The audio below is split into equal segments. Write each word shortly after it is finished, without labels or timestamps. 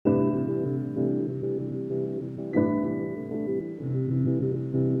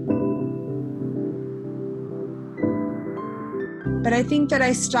But I think that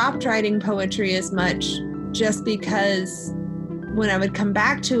I stopped writing poetry as much just because when I would come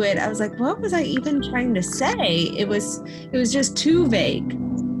back to it, I was like, what was I even trying to say? It was just too vague.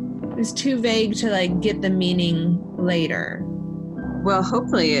 It was too vague to like get the meaning later. Well,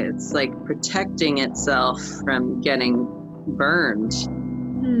 hopefully it's like protecting itself from getting burned.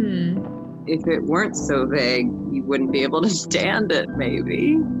 If it weren't so vague, you wouldn't be able to stand it,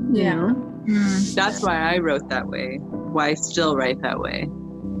 maybe. Yeah. That's why I wrote that way. Why I still write that way.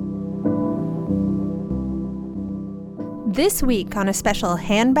 This week on a special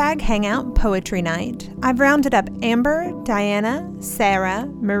Handbag Hangout Poetry Night, I've rounded up Amber, Diana, Sarah,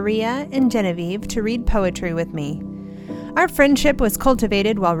 Maria, and Genevieve to read poetry with me. Our friendship was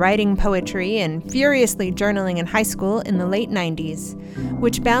cultivated while writing poetry and furiously journaling in high school in the late 90s,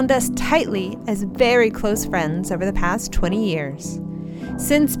 which bound us tightly as very close friends over the past 20 years.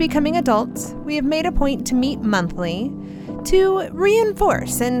 Since becoming adults, we have made a point to meet monthly to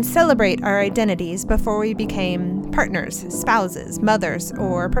reinforce and celebrate our identities before we became partners, spouses, mothers,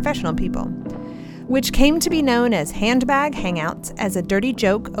 or professional people, which came to be known as Handbag Hangouts as a dirty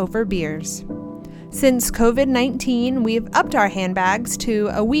joke over beers. Since COVID-19, we've upped our handbags to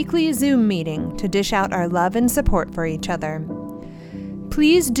a weekly Zoom meeting to dish out our love and support for each other.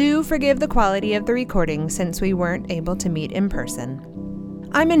 Please do forgive the quality of the recording since we weren't able to meet in person.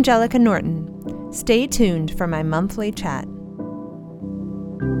 I'm Angelica Norton. Stay tuned for my monthly chat.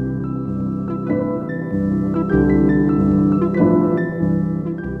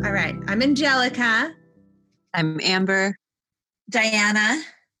 All right. I'm Angelica. I'm Amber. Diana.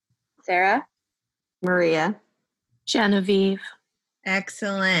 Sarah. Maria. Genevieve.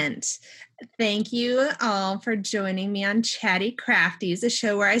 Excellent. Thank you all for joining me on Chatty Crafties, a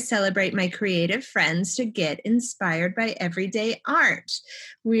show where I celebrate my creative friends to get inspired by everyday art.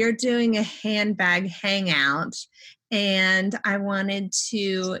 We are doing a handbag hangout, and I wanted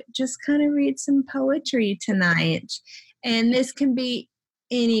to just kind of read some poetry tonight. And this can be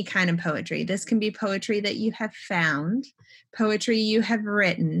any kind of poetry. This can be poetry that you have found, poetry you have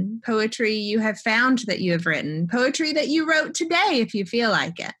written, poetry you have found that you have written, poetry that you wrote today if you feel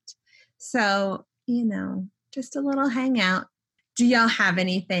like it. So, just a little hangout. Do y'all have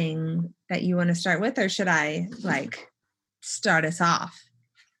anything that you want to start with, or should I start us off?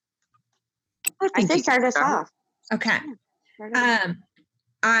 I say start us off. Okay.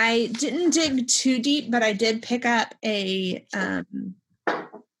 I didn't dig too deep, but I did pick up a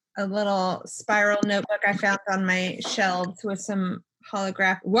little spiral notebook I found on my shelves with some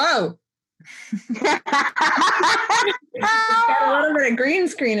holograph. Whoa! It's got a little bit of green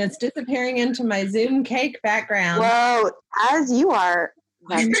screen. It's disappearing into my Zoom cake background. Whoa, as you are.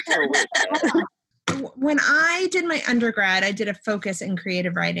 When I did my undergrad, I did a focus in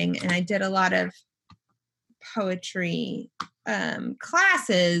creative writing, and I did a lot of poetry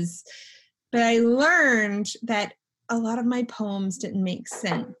classes, but I learned that a lot of my poems didn't make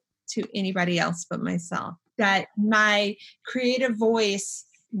sense to anybody else but myself, that my creative voice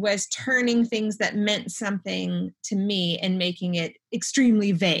was turning things that meant something to me and making it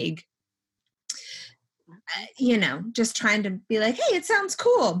extremely vague. Just trying to be like, hey, it sounds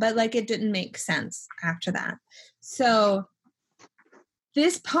cool, but it didn't make sense after that. So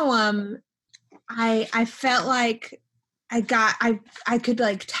this poem, I felt like I could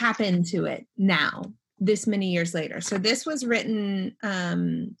tap into it now, this many years later. So this was written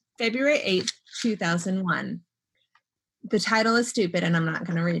February 8th, 2001. The title is stupid, and I'm not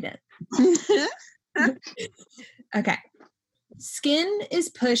going to read it. Okay. Skin is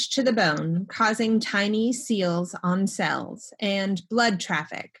pushed to the bone, causing tiny seals on cells and blood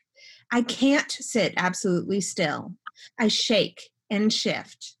traffic. I can't sit absolutely still. I shake and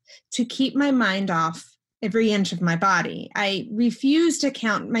shift to keep my mind off every inch of my body. I refuse to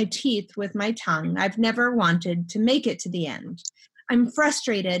count my teeth with my tongue. I've never wanted to make it to the end. I'm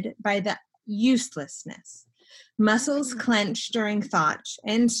frustrated by the uselessness. Muscles clench during thought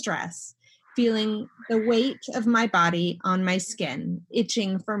and stress, feeling the weight of my body on my skin,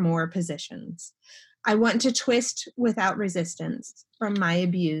 itching for more positions. I want to twist without resistance from my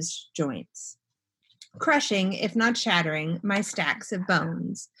abused joints, crushing, if not shattering, my stacks of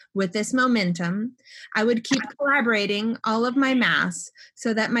bones. With this momentum, I would keep collaborating all of my mass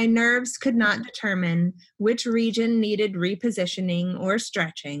so that my nerves could not determine which region needed repositioning or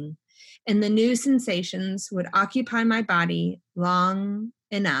stretching, and the new sensations would occupy my body long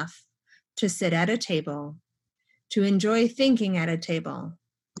enough to sit at a table, to enjoy thinking at a table,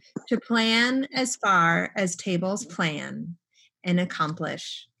 to plan as far as tables plan, and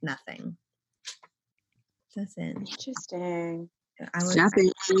accomplish nothing. That's it. Interesting.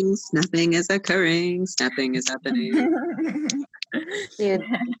 Snapping is occurring. Snapping is happening. Dude,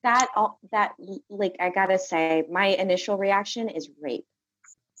 that like, I gotta say, my initial reaction is rape.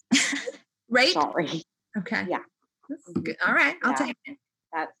 Rape? Sorry. Okay. Yeah. Good. All right. I'll take it.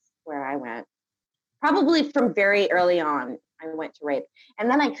 That's where I went. Probably from very early on, I went to rape. And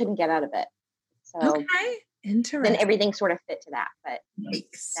then I couldn't get out of it. So okay. Interesting. then everything sort of fit to that. But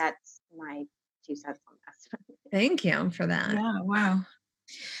Yikes. that's my 2 cents on that. Thank you for that. Yeah, wow.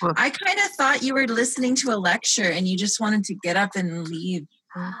 I kind of thought you were listening to a lecture and you just wanted to get up and leave.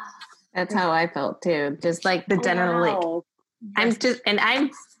 That's how I felt too. Just like the general, like,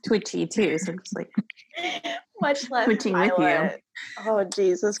 I'm twitchy too. So I'm just like, much less twitching violent. with you. Oh,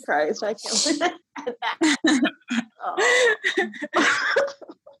 Jesus Christ. I can't believe that. Oh.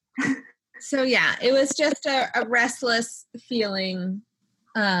 So yeah, it was just a restless feeling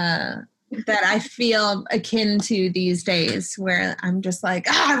that I feel akin to these days, where I'm just like,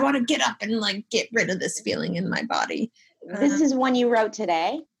 I want to get up and like get rid of this feeling in my body. This is one you wrote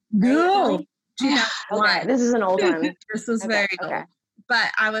today? No, okay, this is an old one. This was very old.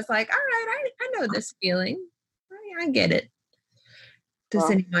 But I was like, all right, I know this feeling. I get it. Does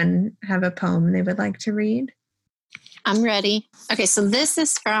anyone have a poem they would like to read? I'm ready. Okay, so this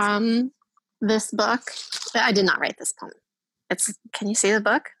is from this book. I did not write this poem. Can you see the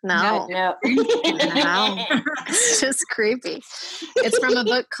book? No. No. It's just creepy. It's from a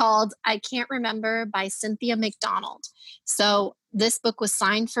book called I Can't Remember by Cynthia McDonald. So this book was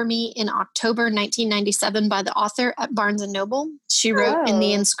signed for me in October 1997 by the author at Barnes & Noble. She wrote in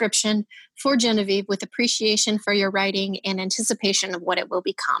the inscription, "For Genevieve, with appreciation for your writing and anticipation of what it will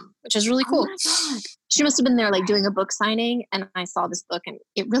become," which is really cool. She must have been there like doing a book signing, and I saw this book and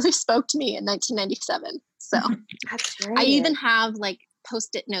it really spoke to me in 1997. So that's great. I even have like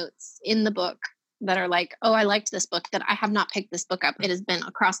Post-it notes in the book that are like, oh, I liked this book, that I have not picked this book up. It has been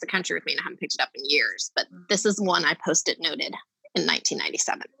across the country with me and I haven't picked it up in years, but this is one I Post-it noted in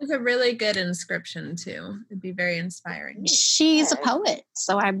 1997. It was a really good inscription too. It'd be very inspiring. She's a poet,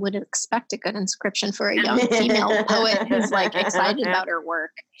 so I would expect a good inscription for a young female poet who's like excited about her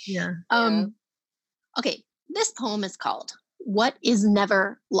work. Yeah. Okay, this poem is called What is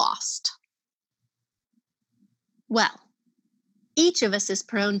Never Lost. Well, each of us is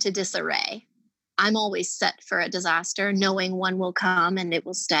prone to disarray. I'm always set for a disaster, knowing one will come and it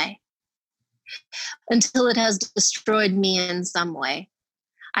will stay. Until it has destroyed me in some way.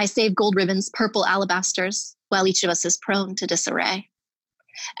 I save gold ribbons, purple alabasters, while each of us is prone to disarray.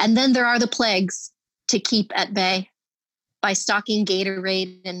 And then there are the plagues to keep at bay. By stocking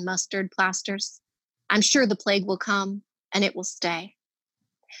Gatorade and mustard plasters, I'm sure the plague will come and it will stay.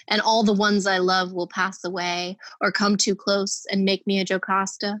 And all the ones I love will pass away or come too close and make me a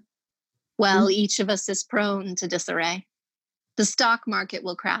Jocasta. Well, each of us is prone to disarray. The stock market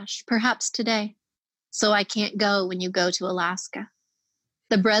will crash, perhaps today, so I can't go when you go to Alaska.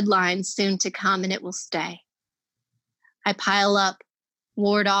 The bread line's soon to come and it will stay. I pile up,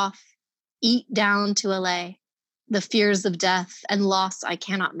 ward off, eat down to allay the fears of death and loss I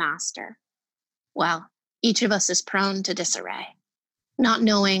cannot master. Well, each of us is prone to disarray, not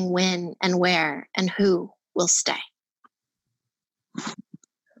knowing when and where and who will stay.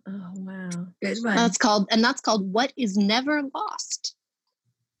 Oh, wow. Good one. That's called What is Never Lost.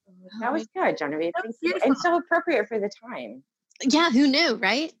 That was good, Genevieve. Thank you. And so appropriate for the time. Yeah, who knew,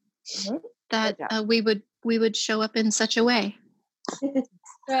 right? Mm-hmm. That we would show up in such a way.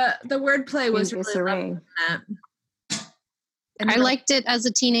 The wordplay was really lovely in that. I liked it as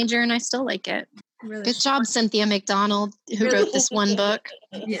a teenager and I still like it. Really good job, Cynthia McDonald, who wrote this one book.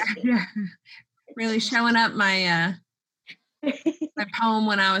 Yeah. Really showing up my my poem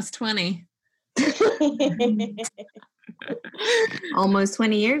when I was 20. Almost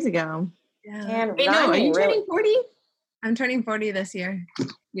 20 years ago. Yeah. And wait, no, are you turning 40? I'm turning 40 this year.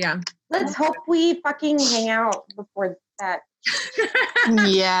 Yeah. Let's hope we fucking hang out before that.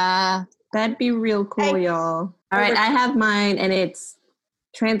 Yeah. That'd be real cool, y'all. All right, I have mine, and it's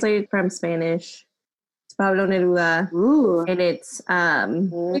translated from Spanish. It's Pablo Neruda. Ooh. And it's...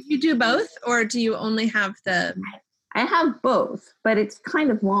 Would you do both, or do you only have the... I have both, but it's kind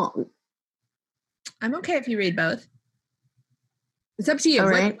of long. I'm okay if you read both. It's up to you. All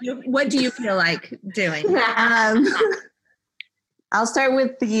right. What do you feel like doing? I'll start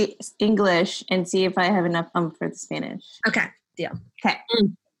with the English and see if I have enough for the Spanish. Okay, deal. Okay.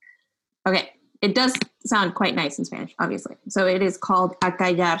 Okay. It does sound quite nice in Spanish, obviously. So it is called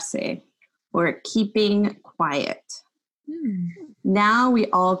acallarse, or keeping quiet. Now we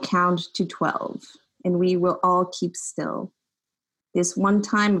all count to 12, and we will all keep still. This one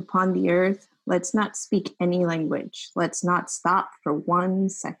time upon the earth, let's not speak any language. Let's not stop for 1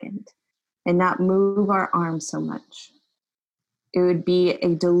 second and not move our arms so much. It would be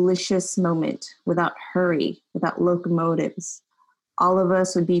a delicious moment without hurry, without locomotives. All of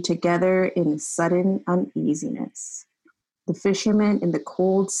us would be together in sudden uneasiness. The fishermen in the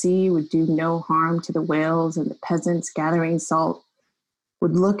cold sea would do no harm to the whales, and the peasants gathering salt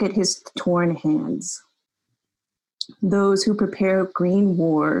would look at his torn hands. Those who prepare green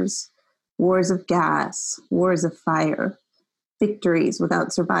wars, wars of gas, wars of fire, victories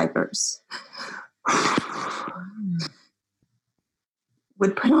without survivors,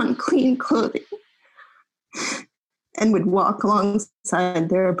 would put on clean clothing and would walk alongside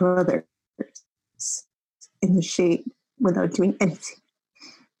their brothers in the shade without doing anything.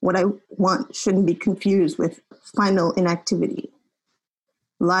 What I want shouldn't be confused with final inactivity.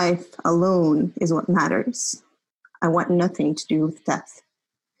 Life alone is what matters. I want nothing to do with death.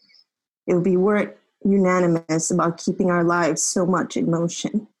 It would be worth unanimous about keeping our lives so much in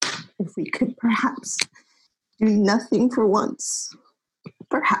motion. If we could perhaps do nothing for once,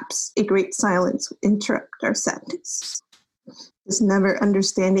 perhaps a great silence would interrupt our sadness. This never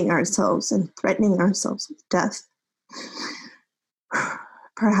understanding ourselves and threatening ourselves with death.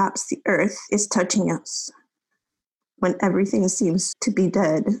 Perhaps the earth is touching us when everything seems to be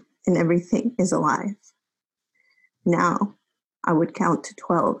dead and everything is alive. Now I would count to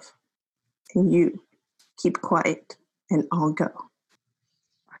 12 and you keep quiet and I'll go.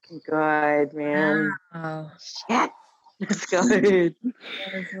 Fucking good, man. Wow. Shit. That's good.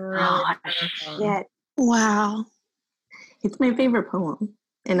 That was really Oh, beautiful. shit. Wow. It's my favorite poem.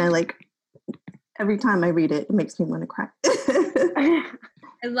 And every time I read it, it makes me want to cry.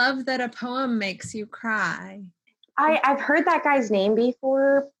 I love that a poem makes you cry. I've heard that guy's name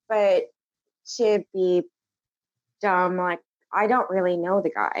before, but to be dumb, like, I don't really know the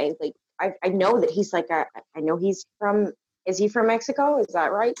guy. Like, I know that he's I know he's from, is he from Mexico? Is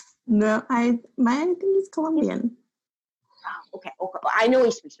that right? No, I think he's Colombian. Oh, okay. I know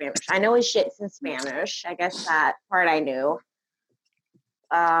he speaks Spanish. I know his shit's in Spanish. I guess that part I knew.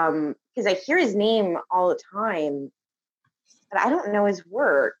 Because I hear his name all the time, but I don't know his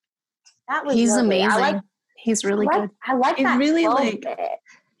work. That was He's lovely. amazing. He's really good. I like He's that. really 12 bit.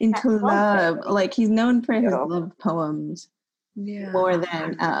 into That's love. lovely. Like he's known for his Yeah. love poems Yeah. more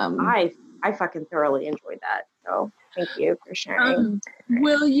than I fucking thoroughly enjoyed that. So thank you for sharing.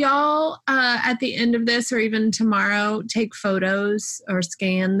 Will y'all at the end of this or even tomorrow take photos or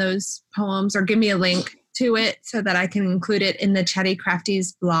scan those poems or give me a link to it so that I can include it in the Chatty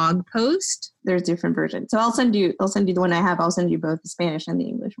Crafties blog post? there's different versions. So I'll send you the one I have. I'll send you both the Spanish and the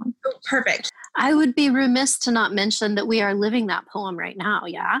English one. Oh, perfect. I would be remiss to not mention that we are living that poem right now,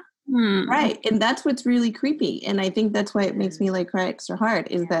 yeah? Right. And that's what's really creepy. And I think that's why it makes me cry extra hard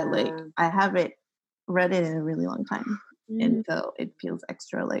is that I haven't read it in a really long time. And so it feels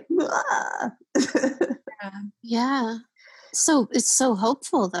extra Yeah. So it's so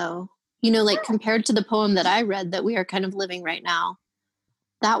hopeful though. Compared to the poem that I read that we are kind of living right now,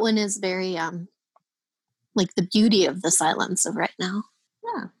 that one is very the beauty of the silence of right now.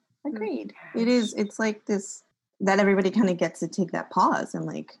 Yeah, agreed. It is. It's like this, that everybody kind of gets to take that pause and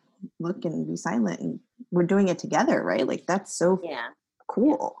look and be silent. And we're doing it together, right? That's so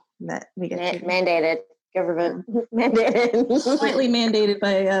cool that we get to. Mandated. Government mandated. Slightly mandated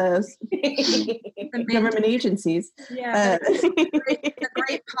by government agencies. Yeah, it's a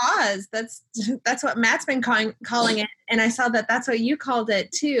great pause. That's what Matt's been calling it, and I saw that that's what you called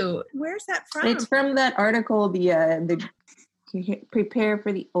it too. Where's that from? It's from that article, the Prepare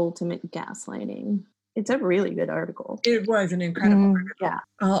for the Ultimate Gaslighting. It's a really good article. It was an incredible article. Yeah.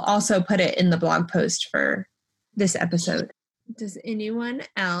 I'll also put it in the blog post for this episode. Does anyone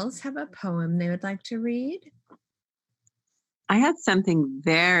else have a poem they would like to read? I had something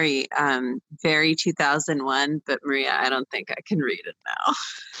very, very 2001, but Maria, I don't think I can read it now.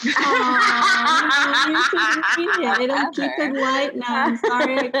 I don't keep it light now. I'm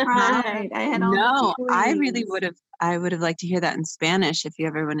sorry I cried. I had all No, the I feelings. really I would have liked to hear that in Spanish if you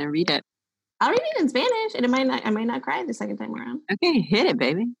ever want to read it. I'll read it in Spanish, and I might not cry the second time around. Okay, hit it,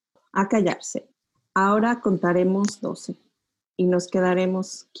 baby. A callarse. Ahora contaremos 12. Y nos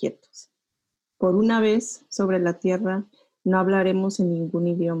quedaremos quietos. Por una vez, sobre la tierra, no hablaremos en ningún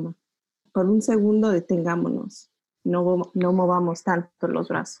idioma. Por un segundo detengámonos. No movamos tanto los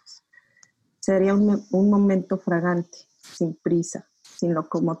brazos. Sería un momento fragante, sin prisa, sin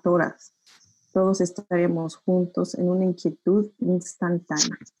locomotoras. Todos estaremos juntos en una inquietud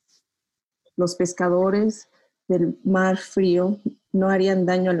instantánea. Los pescadores del mar frío no harían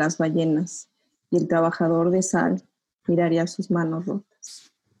daño a las ballenas, y el trabajador de sal miraría sus manos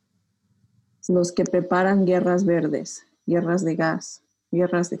rotas. Los que preparan guerras verdes, guerras de gas,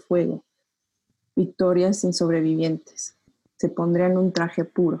 guerras de fuego, victorias sin sobrevivientes, se pondrían un traje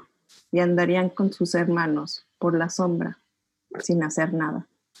puro y andarían con sus hermanos por la sombra sin hacer nada.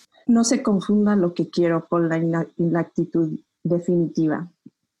 No se confunda lo que quiero con la inactitud definitiva.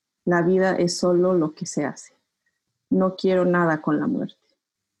 La vida es solo lo que se hace. No quiero nada con la muerte.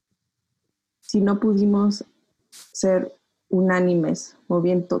 Si no pudimos ser unánimes,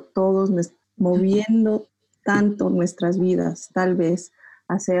 moviendo tanto nuestras vidas, tal vez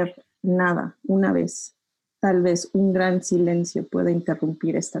hacer nada una vez, tal vez un gran silencio pueda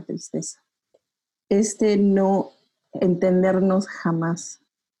interrumpir esta tristeza. No entendernos jamás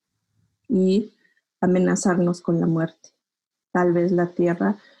y amenazarnos con la muerte. Tal vez la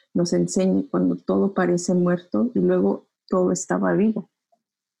tierra nos enseñe cuando todo parece muerto y luego todo estaba vivo.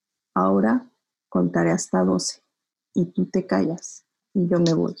 Ahora contaré hasta 12 y tú te callas y yo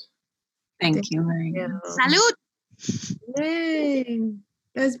me voy. Thank you, Maria. Salud! Yay!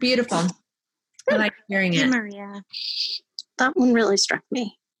 That was beautiful. I like hearing it. Maria. That one really struck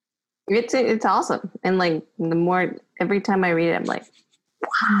me. It's awesome. And like every time I read it, I'm like,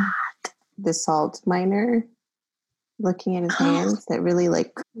 what? The salt miner looking in his hands that really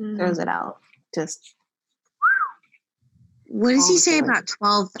like throws it out. Just. What does he say about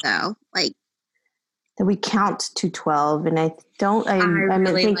 12 though? Like that we count to 12, and I'm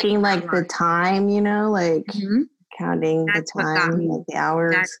really thinking like the time, like counting That's the what got time, me. like the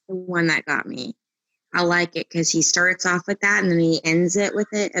hours. That's the one that got me. I like it because he starts off with that and then he ends it with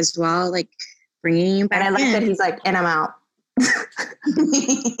it as well, like bringing you back. And I like in. that he's like, and I'm out.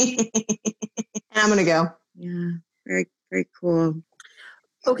 And I'm gonna go. Yeah, very, very cool.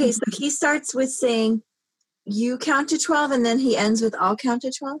 Okay, so he starts with saying, you count to 12, and then he ends with, I'll count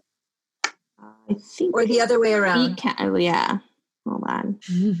to 12? I think, Or the other way around? yeah. Hold on.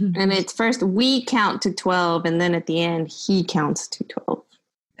 And it's first we count to 12, and then at the end he counts to 12.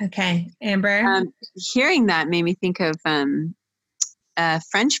 Okay, Amber. Hearing that made me think of a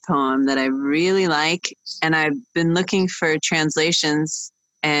French poem that I really like, and I've been looking for translations,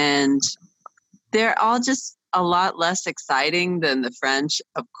 and they're all just a lot less exciting than the French,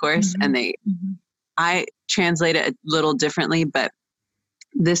 of course, and I translate it a little differently, but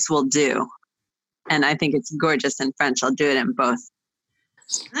this will do. And I think it's gorgeous in French. I'll do it in both.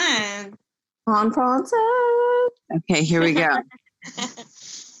 En français. Okay, here we go.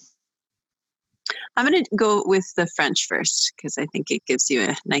 I'm going to go with the French first because I think it gives you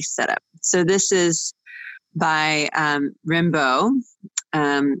a nice setup. So this is by Rimbaud.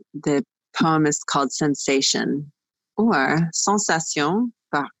 The poem is called Sensation, or Sensation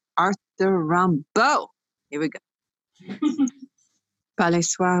par Arthur Rimbaud. Here we go. Par les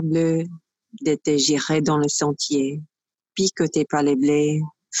soirs bleus d'été, j'irai dans le sentier, picoté par les blés,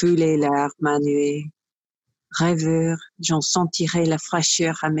 fouler l'herbe manuée. Rêveur, j'en sentirai la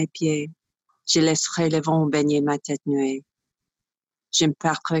fraîcheur à mes pieds. Je laisserai le vent baigner ma tête nuée. Je ne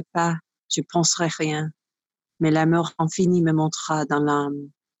perdrai pas, je penserai rien, mais l'amour infini me montera dans l'âme,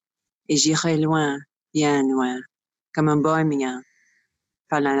 et j'irai loin, bien loin, comme un bohémien,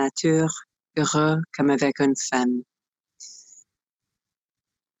 par la nature, heureux comme avec une femme.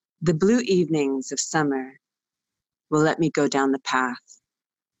 The blue evenings of summer will let me go down the path,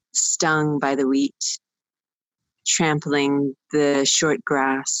 stung by the wheat, trampling the short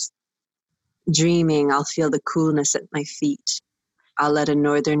grass, dreaming I'll feel the coolness at my feet. I'll let a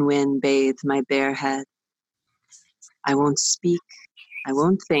northern wind bathe my bare head. I won't speak, I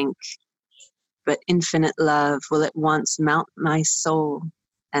won't think, but infinite love will at once mount my soul,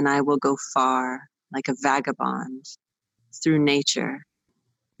 and I will go far like a vagabond through nature,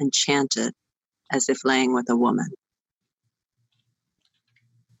 enchanted as if laying with a woman.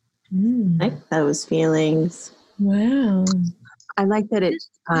 I like those feelings. Wow. I like that it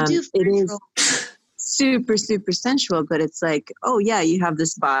is super, super sensual, but it's like, oh yeah, you have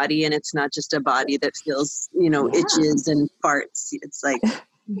this body and it's not just a body that feels, itches and farts. It's like,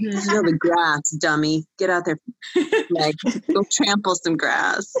 feel the grass, dummy. Get out there, like, go trample some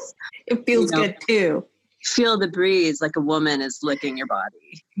grass. It feels good too. Feel the breeze like a woman is licking your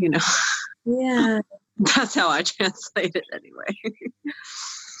body, Yeah. That's how I translate it anyway.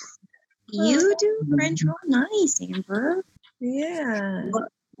 You do French real nice, Amber. Yeah.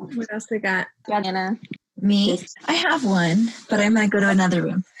 What else we got? Anna. Me? I have one, but I might go to another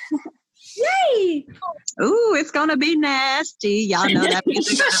room. Yay! Ooh, it's gonna be nasty. Y'all know that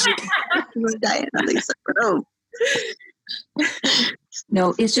music. Diana Lisa Rowe.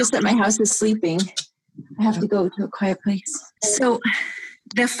 No, it's just that my house is sleeping. I have to go to a quiet place. So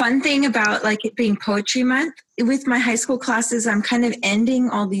the fun thing about it being Poetry Month, with my high school classes, I'm kind of ending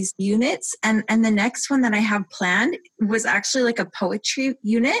all these units. And the next one that I have planned was actually like a poetry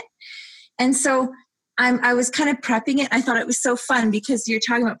unit. And so I was kind of prepping it. I thought it was so fun because you're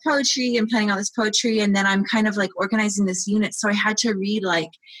talking about poetry and planning all this poetry, and then I'm kind of like organizing this unit. So I had to read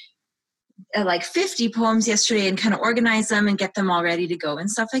like 50 poems yesterday and kind of organize them and get them all ready to go and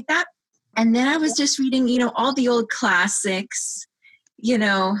stuff like that. And then I was just reading, all the old classics,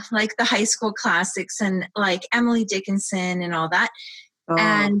 like the high school classics and like Emily Dickinson and all that. Oh,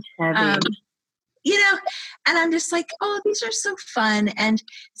 and heavy. And I'm just like, oh, these are so fun. And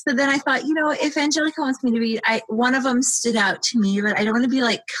so then I thought, if Angelica wants me to read, one of them stood out to me, but I don't want to be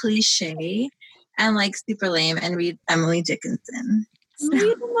like cliche and like super lame and read Emily Dickinson.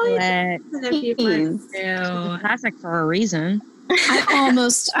 It's a classic for a reason.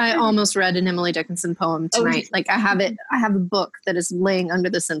 I almost read an Emily Dickinson poem tonight. Like I have a book that is laying under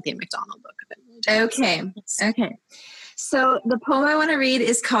the Cynthia McDonald book of it. Okay. So the poem I want to read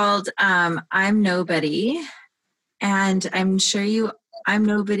is called I'm Nobody. And I'm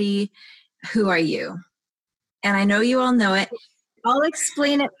nobody. Who are you? And I know you all know it. I'll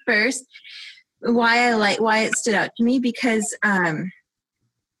explain it first, why it stood out to me, because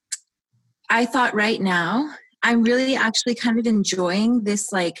I thought right now I'm really actually kind of enjoying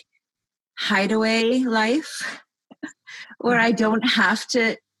this like hideaway life where I don't have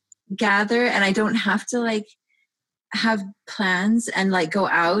to gather and I don't have to like have plans and like go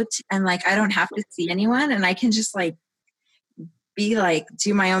out and like I don't have to see anyone and I can just like be like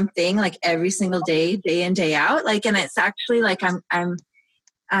do my own thing like every single day in, day out. Like, and it's actually like I'm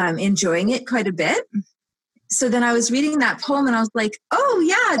enjoying it quite a bit. So then I was reading that poem and I was like, oh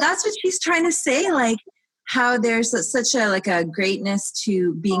yeah, that's what she's trying to say. Like how there's such a like a greatness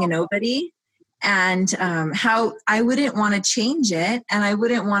to being a nobody and how I wouldn't want to change it and I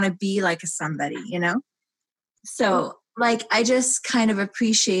wouldn't want to be like a somebody, So like I just kind of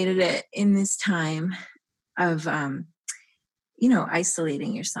appreciated it in this time of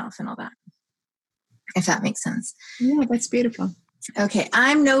isolating yourself and all that. If that makes sense. Yeah, that's beautiful. Okay,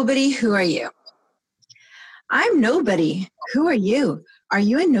 I'm nobody. Who are you? I'm nobody. Who are you? Are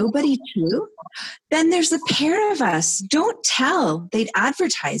you a nobody too? Then there's a pair of us. Don't tell. They'd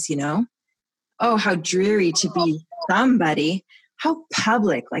advertise, Oh, how dreary to be somebody. How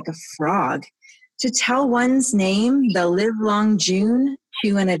public, like a frog. To tell one's name the livelong June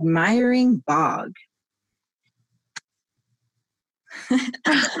to an admiring bog.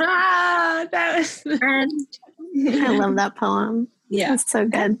 That was I love that poem. Yeah. It's so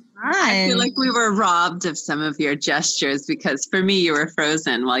good. I feel like we were robbed of some of your gestures because for me, you were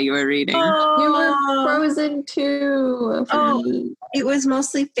frozen while you were reading. Oh, you were frozen too. It was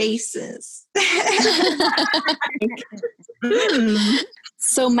mostly faces.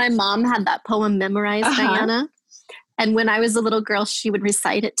 So my mom had that poem memorized, Diana. And when I was a little girl, she would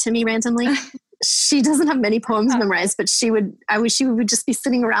recite it to me randomly. She doesn't have many poems memorized, but she would just be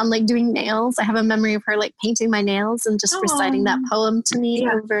sitting around like doing nails. I have a memory of her like painting my nails and just reciting that poem to me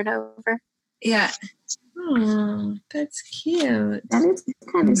over and over. Yeah. Oh, that's cute. That is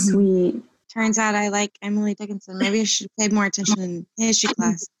kind of sweet. Turns out I like Emily Dickinson. Maybe I should pay more attention in history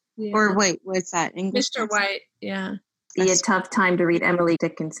class. Yeah. Or wait, what's that? English Mr. class? White, yeah. Be a tough time to read Emily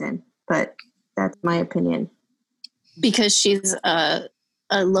Dickinson, but that's my opinion. Because she's a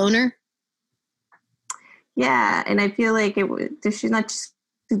loner. Yeah, and I feel like she's not just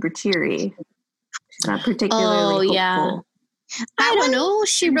super cheery. She's not particularly hopeful. Yeah. I don't know.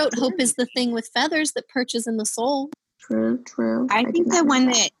 She wrote Hope is the Thing with Feathers that perches in the soul. True. I think the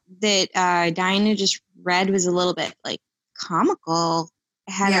one that Diana just read was a little bit like comical.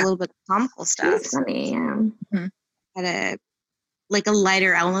 It had a little bit of comical stuff. It's funny, yeah. Mm-hmm. Had a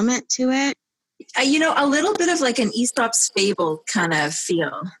lighter element to it. A little bit of like an Aesop's fable kind of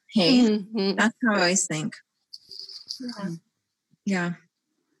feel. Hey, Mm-hmm. that's how I always think. Yeah.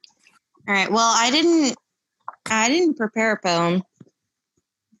 All right. Well, I didn't prepare a poem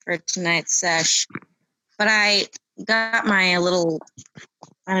for tonight's sesh, but I got my little,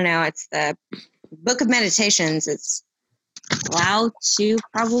 I don't know, it's the Book of Meditations. It's Lao Tzu,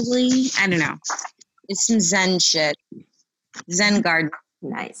 probably. I don't know. It's some Zen shit. Zen garden.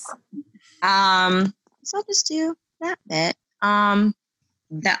 Nice. So I'll just do that bit.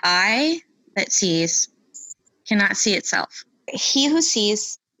 The eye that sees cannot see itself. He who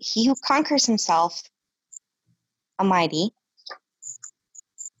sees, he who conquers himself, a mighty.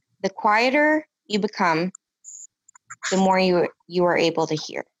 The quieter you become, the more you are able to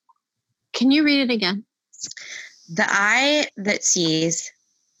hear. Can you read it again? The eye that sees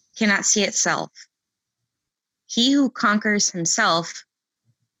cannot see itself. He who conquers himself,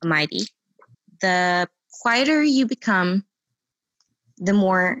 a mighty. The quieter you become, the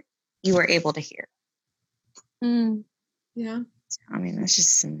more you are able to hear. Yeah. I mean, that's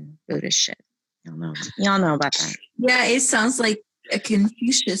just some Buddhist shit. Y'all know about that. Yeah, it sounds like a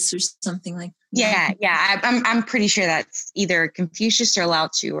Confucius or something like that. Yeah. I'm pretty sure that's either Confucius or Lao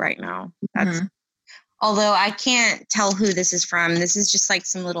Tzu right now. That's although I can't tell who this is from. This is just like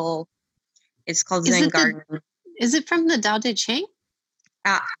some little. It's called Zen Garden. Is it from the Tao Te Ching?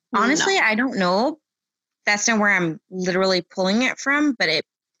 Honestly, I don't know. That's not where I'm literally pulling it from, but it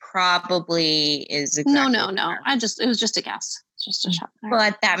probably is. Exactly No. It was just a guess. Just a shot.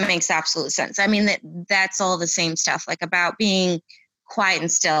 But that makes absolute sense. I mean, that's all the same stuff, like about being quiet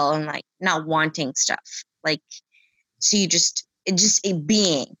and still and like not wanting stuff. Like, so a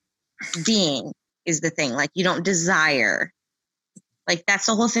being is the thing. Like you don't desire. Like that's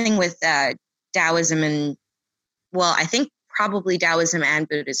the whole thing with Taoism and, well, I think probably Taoism and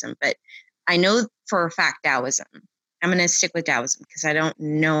Buddhism, but I know for a fact Taoism. I'm going to stick with Taoism because I don't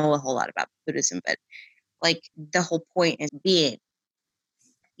know a whole lot about Buddhism, but like the whole point is being.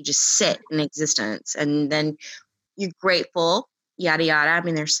 You just sit in existence and then you're grateful, yada, yada. I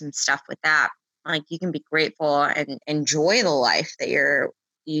mean, there's some stuff with that. Like you can be grateful and enjoy the life that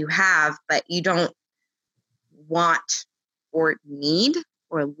you have, but you don't want or need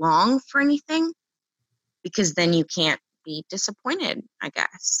or long for anything because then you can't be disappointed, I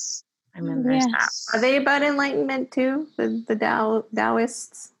guess. I mean, there's that. Are they about enlightenment too? The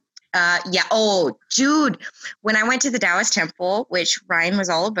Taoists? Yeah. Oh, dude. When I went to the Taoist temple, which Ryan was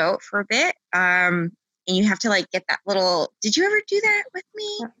all about for a bit, and you have to like get that little. Did you ever do that with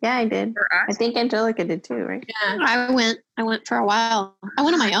me? Yeah, I did. I think Angelica did too, right? Yeah, I went for a while. I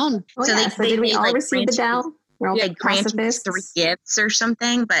went on my own. Oh, so did we all receive the Tao? Yeah, grant you 3 gifts or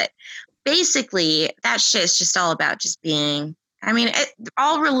something. But basically, that shit is just all about just being. I mean,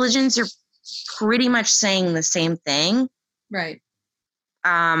 all religions are pretty much saying the same thing. Right.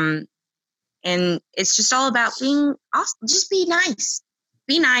 And it's just all about being awesome. Just be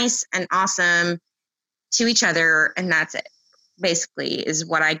nice and awesome to each other. And that's it, basically, is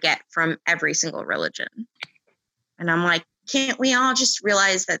what I get from every single religion. And I'm like, can't we all just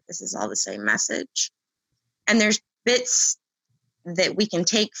realize that this is all the same message? And there's bits that we can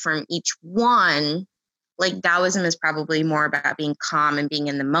take from each one. Like Taoism is probably more about being calm and being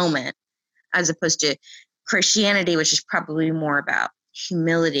in the moment, as opposed to Christianity, which is probably more about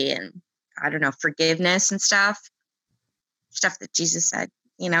humility and, I don't know, forgiveness and stuff that Jesus said,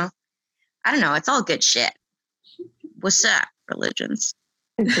 you know. I don't know. It's all good shit. What's up, religions?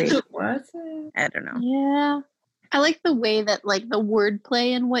 What's it? I don't know. Yeah. I like the way that like the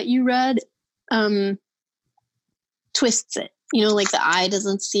wordplay in what you read twists it. You know, like the eye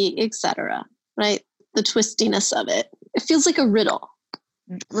doesn't see, etc. Right? The twistiness of it. It feels like a riddle.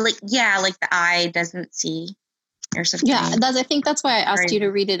 Like the eye doesn't see or something. Yeah, I think that's why I asked you to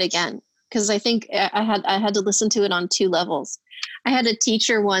read it again, because I think I had to listen to it on 2 levels. I had a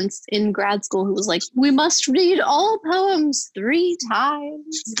teacher once in grad school who was like, "We must read all poems 3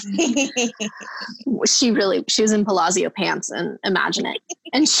 times." She was in Palazzo pants, and imagine it.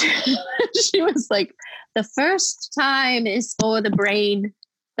 And she was like, "The first time is for the brain.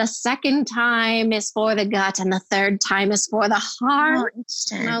 The second time is for the gut, and the third time is for the heart."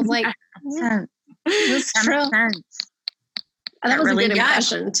 And I was like, "That's true." And that was really a good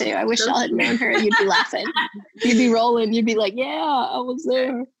impression too. I wish y'all had known her. You'd be laughing. You'd be rolling. You'd be like, "Yeah, I was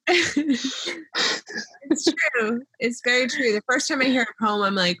there." It's true. It's very true. The first time I hear a poem,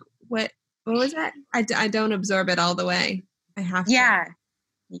 I'm like, "What was that?" I don't absorb it all the way. I have to. Yeah,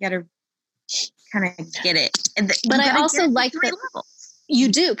 you got to kind of get it. But I also like that. You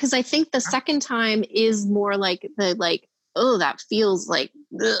do, because I think the second time is more like oh, that feels like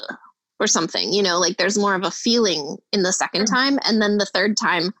ugh, or something, you know, like there's more of a feeling in the second time. And then the third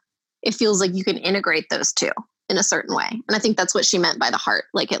time, it feels like you can integrate those two in a certain way. And I think that's what she meant by the heart,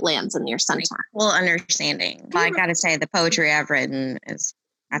 like it lands in your center. Full understanding. Well, I got to say, the poetry I've written is,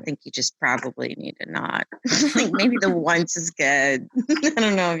 I think you just probably need to not. Like maybe the once is good. I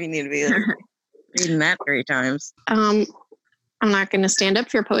don't know if you need to be reading that 3 times. I'm not going to stand up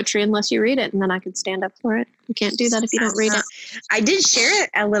for your poetry unless you read it, and then I can stand up for it. You can't do that if you don't read it. I did share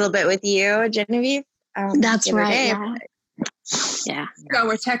it a little bit with you, Genevieve. That's right. Yeah. So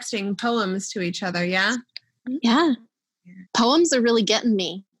we're texting poems to each other, yeah? Yeah. Poems are really getting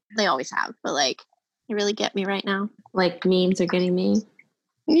me. They always have, but like, they really get me right now. Like memes are getting me.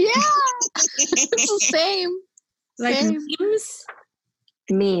 Yeah. It's the same. Like memes?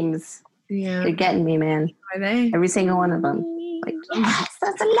 Memes. Yeah. They're getting me, man. Are they? Every single one of them. Like, yes,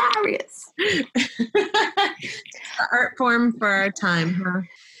 that's hilarious. Art form for our time, huh?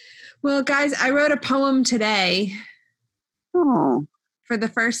 Well, guys, I wrote a poem today. Oh. For the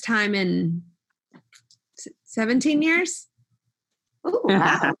first time in 17 years. Ooh,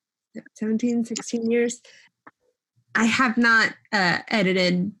 wow. 17, 16 years. I have not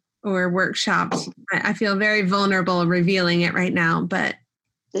edited or workshopped. I feel very vulnerable revealing it right now, but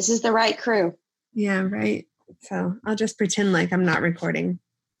This is the right crew. yeah, right. So I'll just pretend like I'm not recording.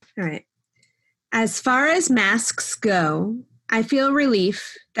 All right. As far as masks go, I feel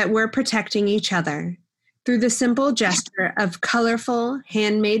relief that we're protecting each other through the simple gesture of colorful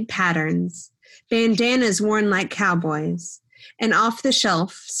handmade patterns, bandanas worn like cowboys, and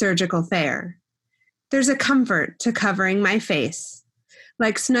off-the-shelf surgical fare. There's a comfort to covering my face,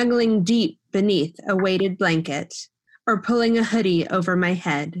 like snuggling deep beneath a weighted blanket or pulling a hoodie over my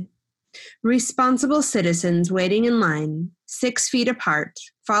head. Responsible citizens waiting in line, 6 feet apart,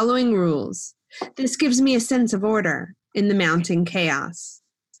 following rules. This gives me a sense of order in the mounting chaos.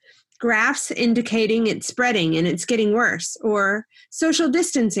 Graphs indicating it's spreading and it's getting worse, or social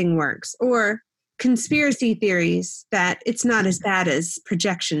distancing works, or conspiracy theories that it's not as bad as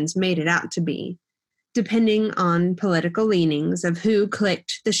projections made it out to be, depending on political leanings of who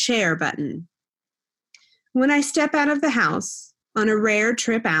clicked the share button. When I step out of the house on a rare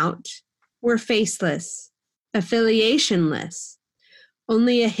trip out, we're faceless, affiliationless,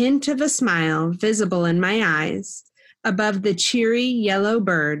 only a hint of a smile visible in my eyes above the cheery yellow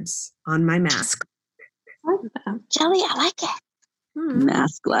birds on my mask. Jelly, I like it.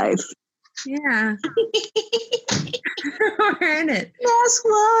 Mask life. Yeah. We're in it. Mask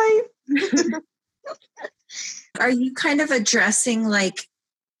life. Are you kind of addressing like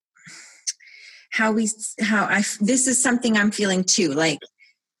this is something I'm feeling too, like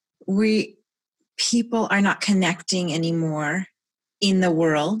people are not connecting anymore in the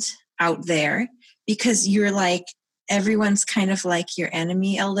world out there because you're like, everyone's kind of like your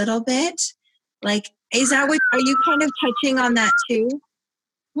enemy a little bit. Like, are you kind of touching on that too?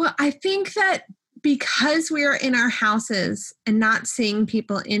 Well, I think that because we are in our houses and not seeing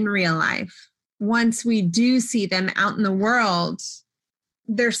people in real life, once we do see them out in the world,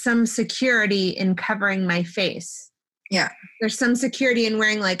 there's some security in covering my face. Yeah. There's some security in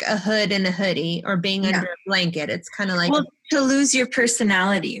wearing like a hood and a hoodie or being under a blanket. It's kind of like... Well, to lose your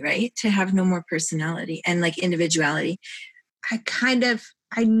personality, right? To have no more personality and like individuality.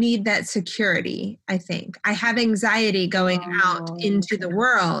 I need that security, I think. I have anxiety going out into the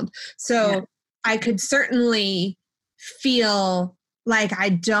world. So I could certainly feel like I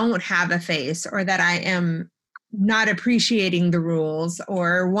don't have a face or that I am not appreciating the rules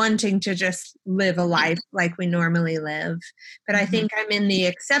or wanting to just live a life like we normally live. But I think I'm in the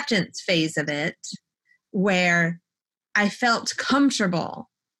acceptance phase of it where I felt comfortable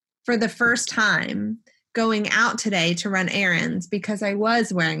for the first time going out today to run errands because I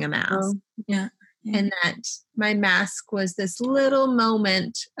was wearing a mask. Yeah. And that my mask was this little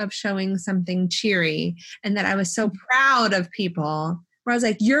moment of showing something cheery, and that I was so proud of people where I was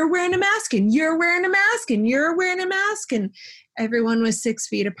like, you're wearing a mask and you're wearing a mask and you're wearing a mask. And everyone was 6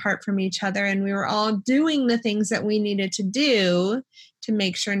 feet apart from each other. And we were all doing the things that we needed to do to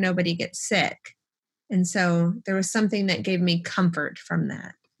make sure nobody gets sick. And so there was something that gave me comfort from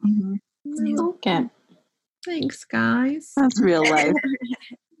that. Okay. Thanks, guys. That's real life.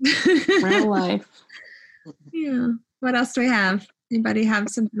 Real life. Yeah. What else do we have? Anybody have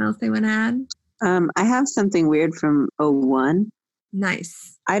something else they want to add? I have something weird from 01.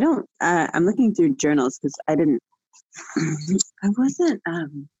 Nice. I'm looking through journals because I wasn't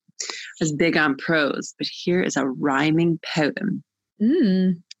as big on prose, but here is a rhyming poem.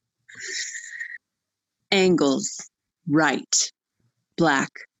 Angles, right,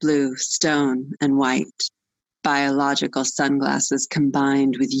 black, blue, stone, and white. Biological sunglasses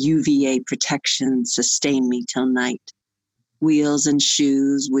combined with UVA protection sustain me till night. Wheels and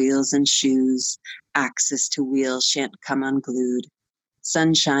shoes, axis to wheels shan't come unglued.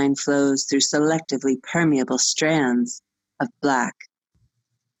 Sunshine flows through selectively permeable strands of black.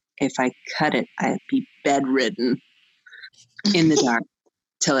 If I cut it, I'd be bedridden in the dark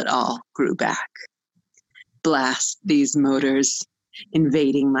till it all grew back. Blast these motors,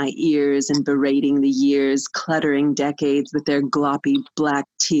 invading my ears and berating the years, cluttering decades with their gloppy black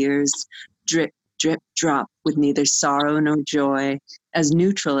tears. Drip, drip, drop with neither sorrow nor joy, as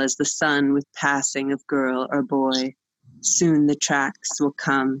neutral as the sun with passing of girl or boy. Soon the tracks will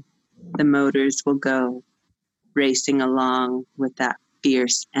come, the motors will go, racing along with that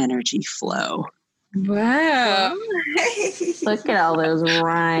fierce energy flow. Wow. Look at all those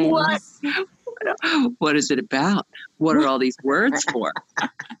rhymes. What is it about? What are all these words for?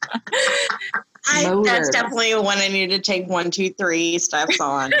 That's definitely one I need to take 1, 2, 3 steps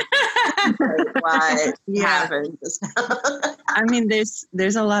on. What happened just now? I mean,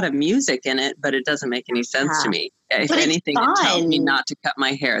 there's a lot of music in it, but it doesn't make any sense to me. If But it's anything, it tells me fun. not to cut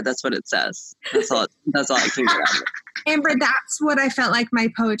my hair. That's what it says. That's all I can get out of it. Amber, that's what I felt like my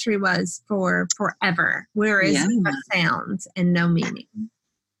poetry was for forever, whereas the sounds and no meaning.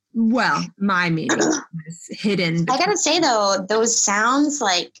 Well, my meaning was hidden. I gotta say though, those sounds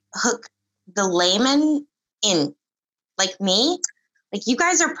like hook the layman in, like me. Like you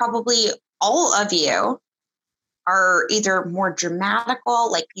guys are probably, all of you are either more dramatical,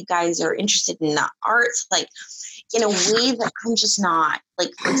 like you guys are interested in the arts, like in a way that I'm just not. Like,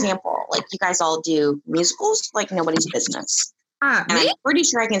 for example, like you guys all do musicals like nobody's business. And Me? I'm pretty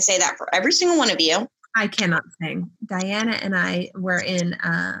sure I can say that for every single one of you. I cannot sing. Diana and I were in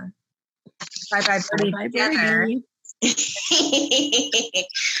Bye Bye Birdie together.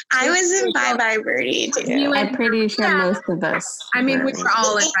 I was in Bye Bye Birdie too. I'm pretty sure most of us. I mean, we were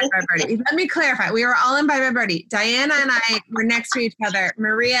all in Bye Bye Birdie. Let me clarify. We were all in Bye Bye Birdie. Diana and I were next to each other.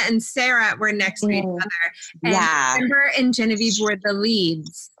 Maria and Sarah were next to each other. And Amber and Genevieve were the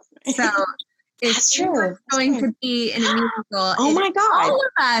leads. So it's going to be in a musical. Oh my God. All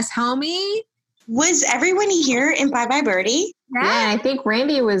of us, homie. Was everyone here in Bye Bye Birdie? Yeah, I think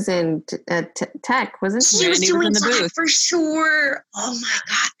Randy was in tech, wasn't she? She was Randy was doing in the that booth. for sure. Oh my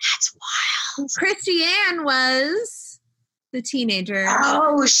God, that's wild. Christiane was the teenager.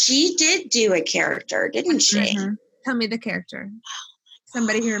 Oh, she did do a character, didn't she? Mhm. Tell me the character.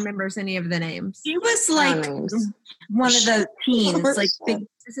 Somebody who remembers any of the names. She was like one of the teens, like big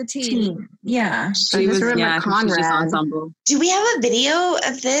It's a teen. teen. Yeah. She was, remember I think she's just Conrad. ensemble. Do we have a video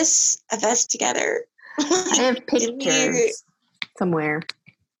of this, of us together? I have pictures somewhere.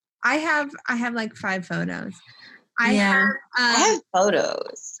 I have like 5 photos. Yeah. I have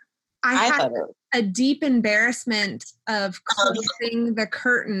photos. I I have had photos. a deep embarrassment of closing the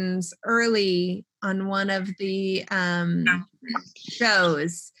curtains early on one of the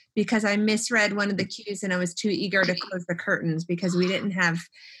shows because I misread one of the cues and I was too eager to close the curtains because we didn't have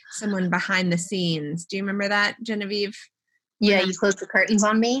someone behind the scenes. Do you remember that, Genevieve? Yeah, you closed the curtains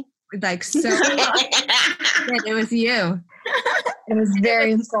on me. Like, so it was you. It was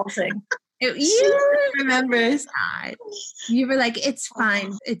very insulting. You remember. You were like, it's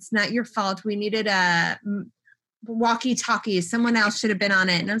fine. It's not your fault. We needed a walkie-talkie. Someone else should have been on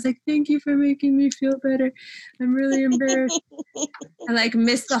it. And I was like, thank you for making me feel better. I'm really embarrassed. I like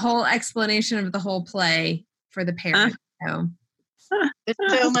missed the whole explanation of the whole play for the parents. So, The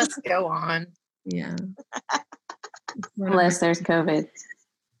show must go on. yeah. Unless there's COVID.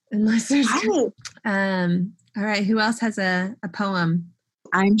 Unless there's all right, who else has a poem?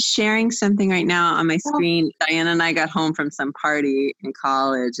 I'm sharing something right now on my screen. Diana and I got home from some party in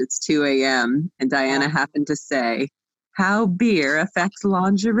college. It's 2 a.m. And Diana happened to say, How Beer Affects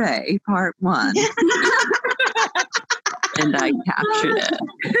Lingerie, Part 1. And I captured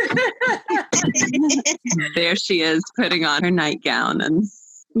it. There she is putting on her nightgown and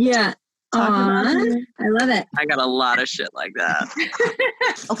Yeah. talking Aww. I love it. I got a lot of shit like that.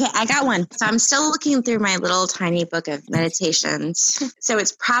 Okay, I got one. So I'm still looking through my little tiny book of meditations. So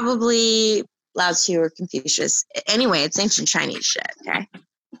it's probably Lao Tzu or Confucius. Anyway, it's ancient Chinese shit, okay?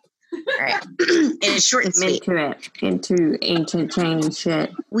 All right. It's short and sweet. Into ancient Chinese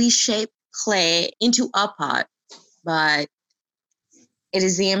shit. We shape clay into a pot, but it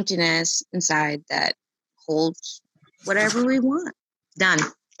is the emptiness inside that holds whatever we want. Done.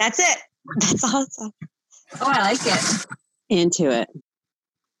 That's it. That's awesome. Oh, I like it. Into it.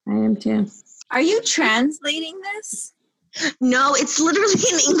 I am too. Are you translating this? No, it's literally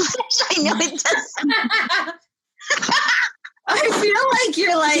in English. I know it does. I feel like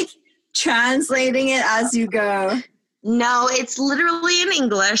you're like translating it as you go. No, it's literally in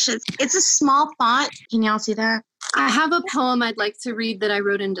English. It's a small font. Can y'all see that? I have a poem I'd like to read that I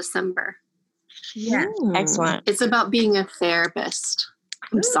wrote in December. Yeah. Excellent. It's about being a therapist.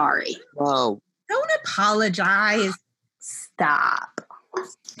 I'm sorry. Whoa. Don't apologize. Stop.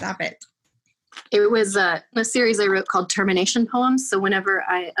 Stop it. It was a series I wrote called Termination Poems. So whenever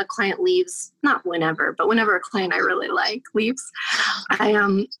a client leaves, not whenever, but whenever a client I really like leaves, I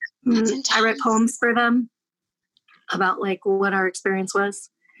write poems for them about like what our experience was.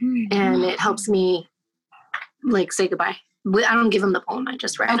 And it helps me like say goodbye. I don't give them the poem. I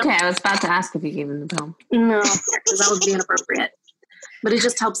just write Okay, them. I was about to ask if you gave him the poem. No, because that would be inappropriate. But it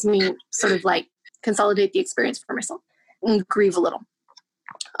just helps me sort of like consolidate the experience for myself and grieve a little.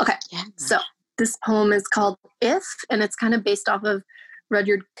 Okay, so this poem is called If, and it's kind of based off of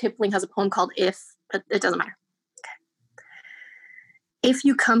Rudyard Kipling has a poem called If, but it doesn't matter. Okay. If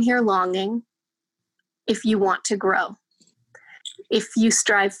you come here longing, if you want to grow, if you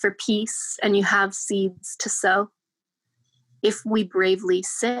strive for peace and you have seeds to sow, if we bravely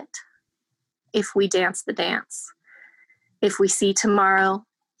sit, if we dance the dance, if we see tomorrow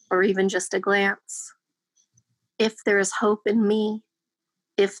or even just a glance, if there is hope in me,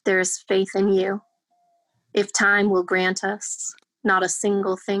 if there is faith in you, if time will grant us not a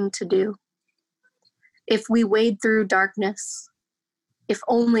single thing to do, if we wade through darkness, if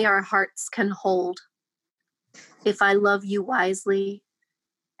only our hearts can hold, if I love you wisely,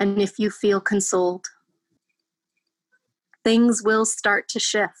 and if you feel consoled, things will start to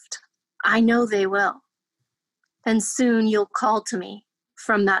shift. I know they will. And soon you'll call to me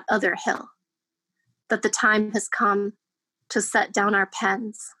from that other hill that the time has come to set down our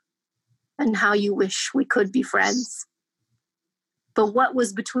pens and how you wish we could be friends. But what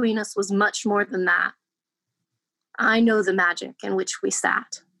was between us was much more than that. I know the magic in which we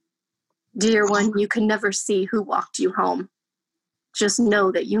sat. Dear one, you can never see who walked you home. Just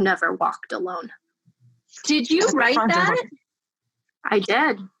know that you never walked alone. Did you write that? I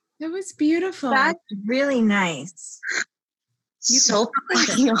did. It was beautiful. That's really nice. So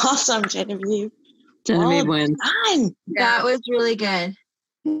fucking awesome, Genevieve. Genevieve wins. Fun. That was really good.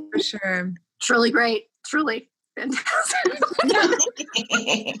 For sure. Truly great. Truly fantastic.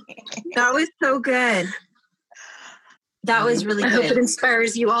 That was so good. That was really I hope it good.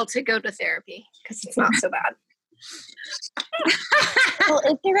 inspires you all to go to therapy because it's not so bad. Well,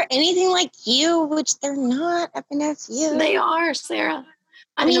 if they're anything like you, which they're not up in FU. They are, Sarah.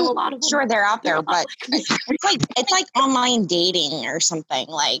 I mean, know a lot of them. Sure, they're out there, but it's like online dating or something.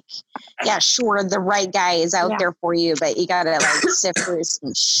 Like, yeah, sure, the right guy is out there for you, but you gotta like sift through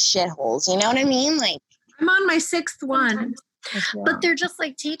some shitholes. You know what I mean? Like, I'm on my 6th one. But they're just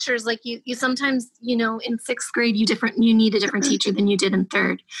like teachers. Like you sometimes, in 6th grade, you need a different teacher than you did in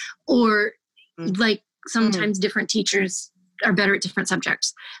 3rd, or like sometimes different teachers are better at different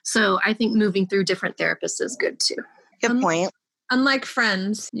subjects. So I think moving through different therapists is good too. good point. Unlike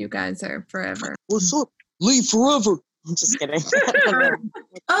Friends, you guys are forever. What's up? Leave forever. I'm just kidding.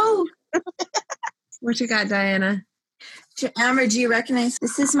 Oh, What you got, Diana? Amber, do you recognize?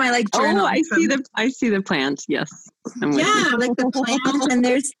 This is my journal. Oh, I see the plants. Yes. I'm with you. like the plants, and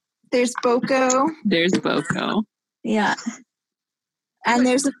there's Boko. There's Boko. Yeah. And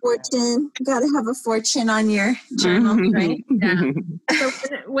there's a fortune. You got to have a fortune on your journal, right? Yeah. So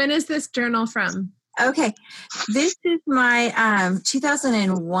when is this journal from? Okay. This is my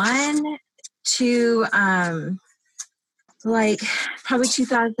 2001 to probably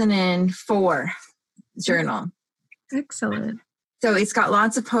 2004 journal. Excellent. So it's got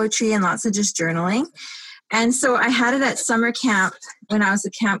lots of poetry and lots of just journaling. And so I had it at summer camp when I was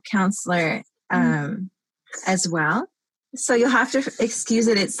a camp counselor as well. So you'll have to excuse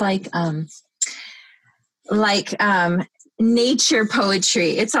it. It's like nature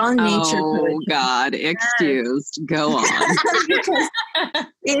poetry. It's all nature poetry. Oh God, excused. Go on.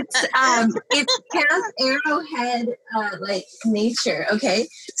 It's Camp Arrowhead nature. Okay.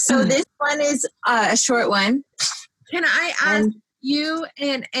 So this one is a short one. Can I ask, you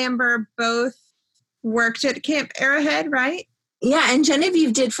and Amber both worked at Camp Arrowhead, right? Yeah, and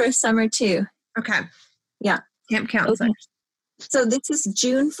Genevieve did for a summer too. Okay. Yeah. Camp counselor. Okay. So this is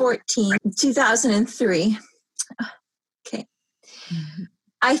June 14, 2003. Okay. Mm-hmm.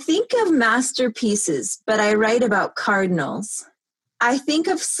 I think of masterpieces, but I write about cardinals. I think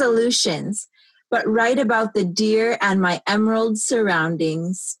of solutions, but write about the deer and my emerald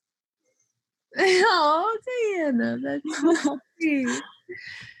surroundings. Oh, Diana, that's so sweet.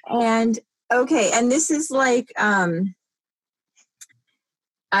 And okay, and this is like I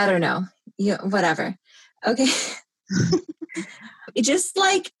don't know, whatever. Okay. Just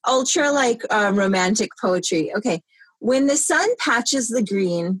like ultra romantic poetry. Okay. When the sun patches the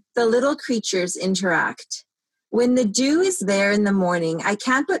green, the little creatures interact. When the dew is there in the morning, I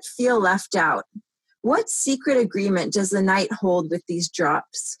can't but feel left out. What secret agreement does the night hold with these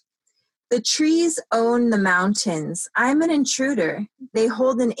drops? The trees own the mountains. I'm an intruder. They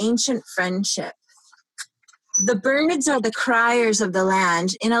hold an ancient friendship. The birds are the criers of the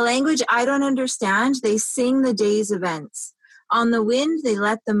land. In a language I don't understand, they sing the day's events. On the wind, they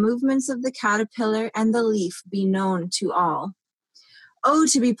let the movements of the caterpillar and the leaf be known to all. Oh,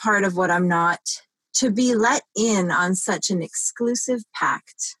 to be part of what I'm not, to be let in on such an exclusive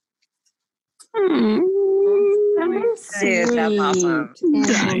pact. Dude, that's awesome.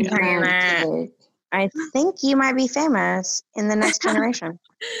 I think you might be famous in the next generation.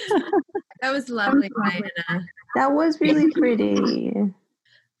 That was lovely, Diana. That was really pretty.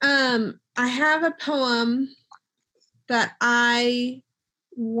 I have a poem that I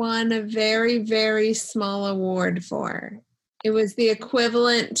won a very, very small award for. It was the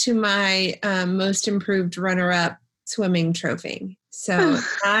equivalent to my most improved runner-up swimming trophy. So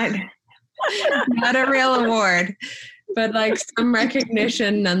not a real award, but like some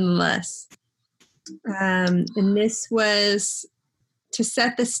recognition nonetheless. And this was to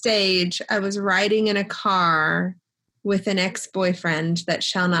set the stage. I was riding in a car with an ex-boyfriend that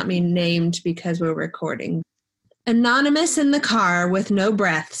shall not be named because we're recording. Anonymous in the car with no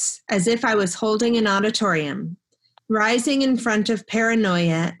breaths, as if I was holding an auditorium, rising in front of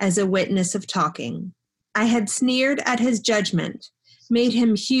paranoia as a witness of talking. I had sneered at his judgment, made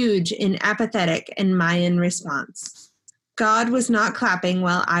him huge in apathetic and Mayan response. God was not clapping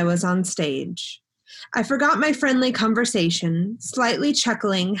while I was on stage. I forgot my friendly conversation, slightly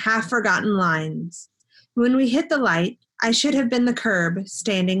chuckling half-forgotten lines. When we hit the light, I should have been the curb,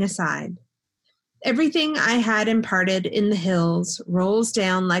 standing aside. Everything I had imparted in the hills rolls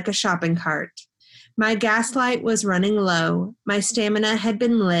down like a shopping cart. My gaslight was running low. My stamina had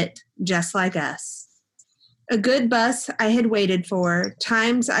been lit, just like us. A good bus I had waited for,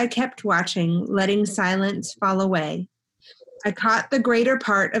 times I kept watching, letting silence fall away. I caught the greater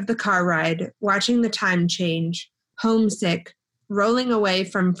part of the car ride, watching the time change, homesick, rolling away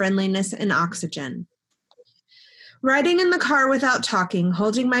from friendliness and oxygen. Riding in the car without talking,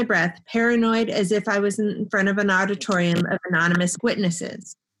 holding my breath, paranoid as if I was in front of an auditorium of anonymous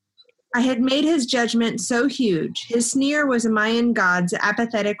witnesses. I had made his judgment so huge. His sneer was a Mayan god's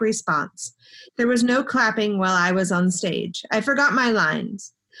apathetic response. There was no clapping while I was on stage. I forgot my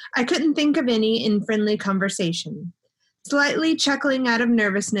lines. I couldn't think of any in friendly conversation. Slightly chuckling out of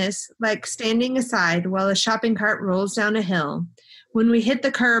nervousness, like standing aside while a shopping cart rolls down a hill. When we hit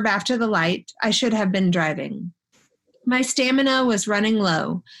the curb after the light, I should have been driving. My stamina was running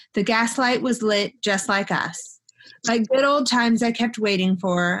low. The gaslight was lit just like us. Like good old times I kept waiting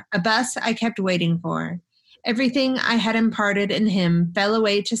for, a bus I kept waiting for. Everything I had imparted in him fell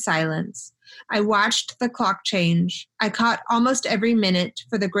away to silence. I watched the clock change. I caught almost every minute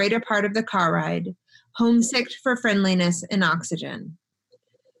for the greater part of the car ride, homesick for friendliness and oxygen.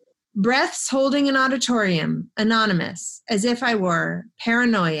 Breaths holding an auditorium, anonymous, as if I were,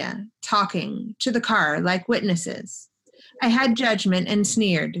 paranoia, talking, to the car like witnesses. I had judgment and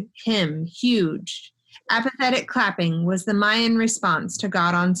sneered, him, huge. Apathetic clapping was the Mayan response to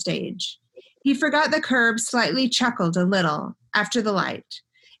God on stage. He forgot the curb, slightly chuckled a little after the light.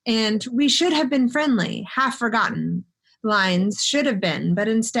 And we should have been friendly, half forgotten. Lines should have been, but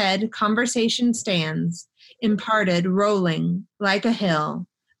instead, conversation stands, imparted, rolling, like a hill,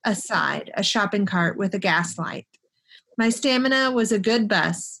 aside, a shopping cart with a gaslight. My stamina was a good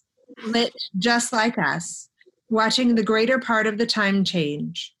bus, lit just like us, watching the greater part of the time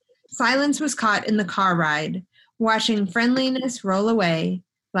change. Silence was caught in the car ride, watching friendliness roll away,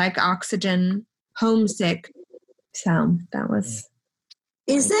 like oxygen, homesick. So that was...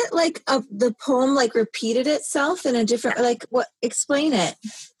 Is it like the poem like repeated itself in a different, like what, explain it.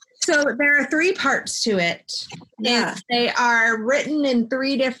 So there are 3 parts to it. Yeah. And they are written in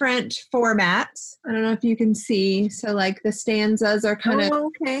 3 different formats. I don't know if you can see. So like the stanzas are kind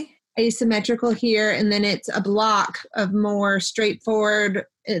of asymmetrical here. And then it's a block of more straightforward.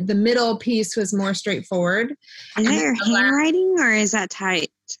 The middle piece was more straightforward. Is that your handwriting or is that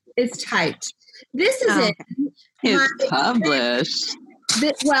typed? It's typed. This is it. It's published.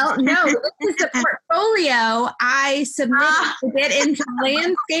 Well, no, this is the portfolio I submitted to get into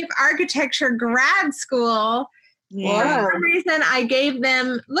landscape architecture grad school. Yeah. For some reason, I gave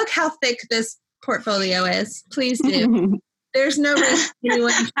them, look how thick this portfolio is. Please do. There's no reason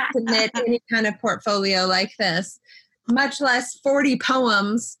anyone should submit any kind of portfolio like this, much less 40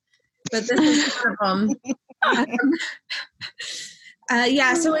 poems, but this is one of them.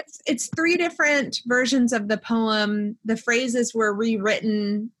 So it's 3 different versions of the poem. The phrases were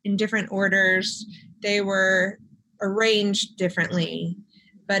rewritten in different orders. They were arranged differently,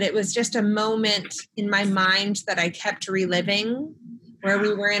 but it was just a moment in my mind that I kept reliving where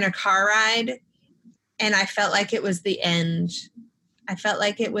we were in a car ride and I felt like it was the end. I felt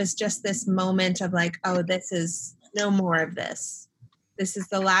like it was just this moment of like, oh, this is no more of this. This is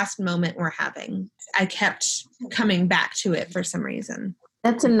the last moment we're having. I kept coming back to it for some reason.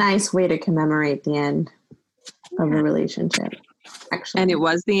 That's a nice way to commemorate the end of a relationship, actually. And it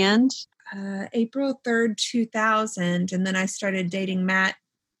was the end? April 3rd, 2000. And then I started dating Matt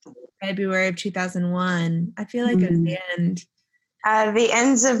February of 2001. I feel like it was the end. The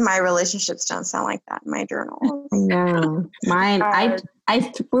ends of my relationships don't sound like that in my journal. No. Mine, I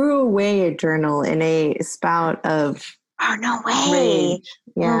threw away a journal in a spout of... Oh, no way. Rage.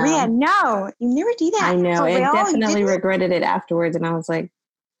 Yeah. Maria, no. You never do that. I know. I definitely regretted it afterwards. And I was like,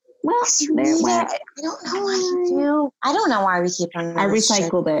 Well, I don't know why you do. I don't know why we keep on. I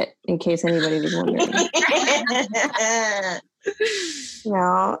recycled it in case anybody was wondering.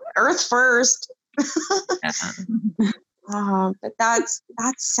 Earth first. But that's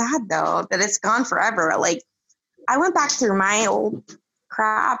sad though that it's gone forever. Like I went back through my old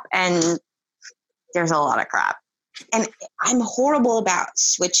crap and there's a lot of crap. And I'm horrible about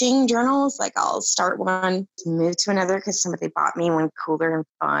switching journals. Like I'll start one, move to another because somebody bought me one cooler and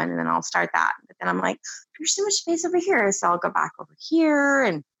fun, and then I'll start that. But then I'm like, there's so much space over here, so I'll go back over here,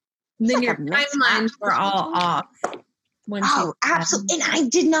 and then your timelines were all off. Absolutely! And I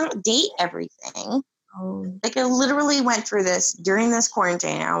did not date everything. Oh. Like I literally went through this during this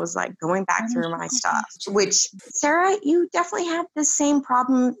quarantine. I was like going back through my stuff. Which Sarah, you definitely have the same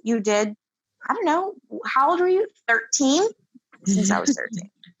problem you did. I don't know. How old were you? 13? Since I was 13.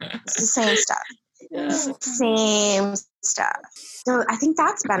 It's the same stuff. Same stuff. So I think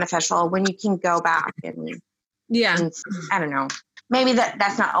that's beneficial when you can go back and I don't know. Maybe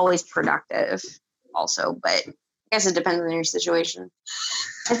that's not always productive also, but I guess it depends on your situation.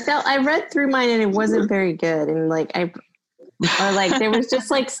 I read through mine and it wasn't very good. And there was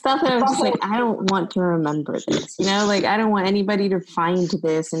just like stuff that I was just like, I don't want to remember this, like I don't want anybody to find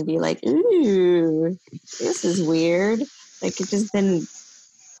this and be like, ooh, this is weird. Like it just didn't.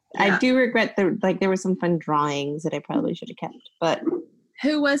 I do regret there were some fun drawings that I probably should have kept. But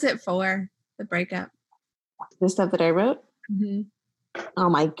who was it for, the breakup? The stuff that I wrote? Mm-hmm. Oh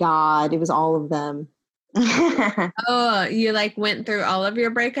my God, it was all of them. Oh, you went through all of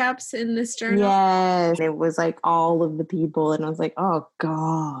your breakups in this journal? Yes, it was all of the people, and I was like, oh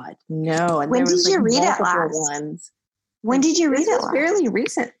God, no. And when did you read it last? Ones. When did you read it last? Fairly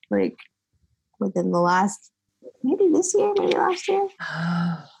recent, within the last, maybe this year, maybe last year.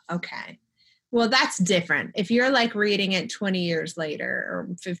 Oh, okay. Well, that's different. If you're reading it 20 years later or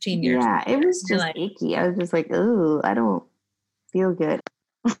 15 years later. Yeah, it was just icky. I was just like, ooh, I don't feel good.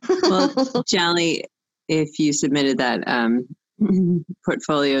 Well, Jolly, if you submitted that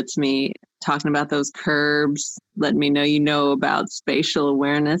portfolio to me, talking about those curbs, letting me know you know about spatial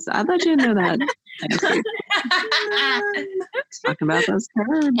awareness, I'd let you know that. Talking about those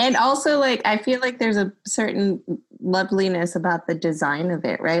curbs. And also, I feel like there's a certain loveliness about the design of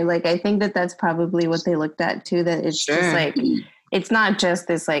it, right? I think that's probably what they looked at too, that it's just it's not just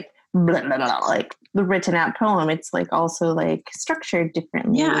this blah, blah, blah, the written out poem. It's also structured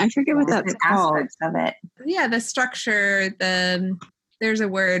differently. Yeah, I forget what that's called. Aspects of it. Yeah, the structure, there's a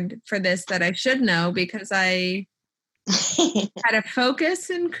word for this that I should know because I had a focus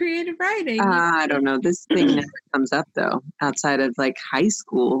in creative writing. I don't know. This thing never comes up though, outside of high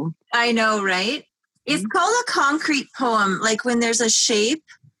school. I know, right? It's called a concrete poem. When there's a shape,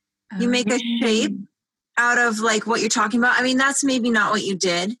 you make a shape out of what you're talking about. I mean, that's maybe not what you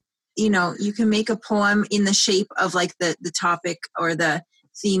did. You can make a poem in the shape of the topic or the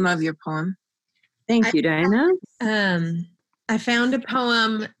theme of your poem. Thank you, Diana. I found a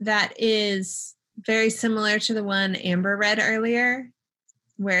poem that is very similar to the one Amber read earlier,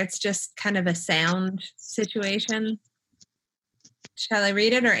 where it's just kind of a sound situation. Shall I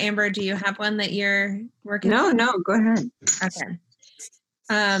read it, or Amber, do you have one that you're working on? No, go ahead. Okay.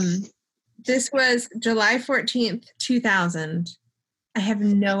 This was July 14th, 2000. I have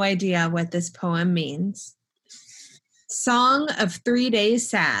no idea what this poem means. Song of 3 Days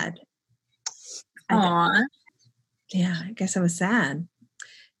Sad. Aww. Yeah, I guess I was sad.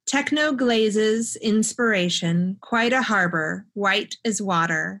 Techno glazes, inspiration, quite a harbor, white as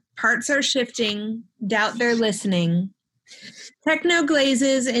water. Parts are shifting, doubt they're listening. Techno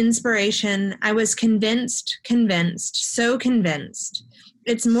glazes, inspiration. I was convinced, so convinced.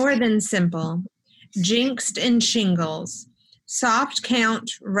 It's more than simple. Jinxed in shingles. Soft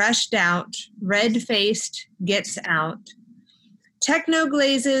count, rushed out, red-faced, gets out. Techno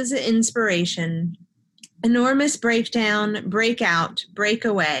glazes, inspiration. Enormous breakdown, break out, break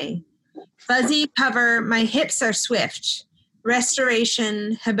away. Fuzzy cover, my hips are swift.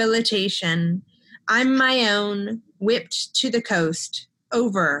 Restoration, habilitation. I'm my own, whipped to the coast.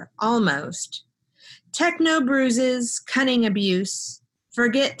 Over, almost. Techno bruises, cunning abuse.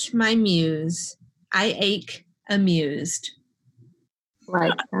 Forget my muse. I ache, amused.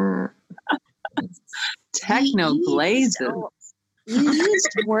 Techno blazes. You used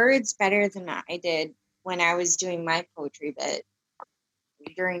words better than I did when I was doing my poetry bit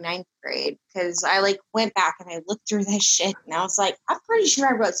during 9th grade, because I went back and I looked through this shit and I was like, I'm pretty sure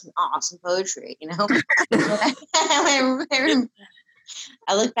I wrote some awesome poetry, I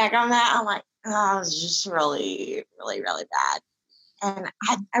look back on that, I'm like, oh, it was just really, really, really bad. And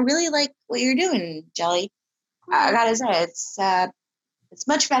I really like what you're doing, Jelly. I gotta say, it's It's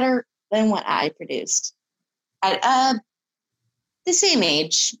much better than what I produced at the same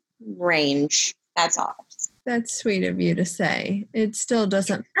age range. That's all. That's sweet of you to say. It still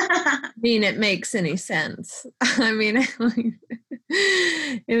doesn't mean it makes any sense. I mean,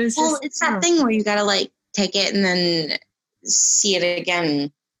 it was well, just, it's that thing where you got to like take it and then see it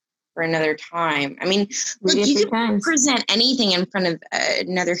again for another time. I mean, look, you can present anything in front of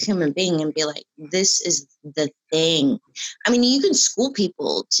another human being and be like, this is the thing. I mean, you can school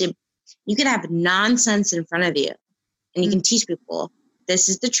people you can have nonsense in front of you and you can teach people, this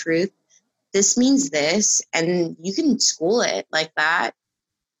is the truth. This means this, and you can school it like that.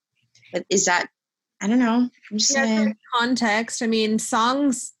 But is that, I don't know. I'm just saying. Context. I mean,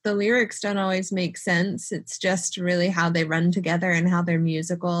 songs, the lyrics don't always make sense. It's just really how they run together and how they're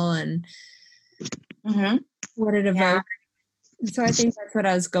musical and what it evokes. Yeah. So I think that's what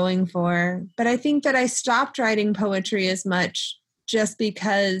I was going for. But I think that I stopped writing poetry as much just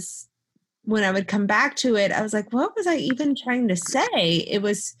because when I would come back to it, I was like, what was I even trying to say? It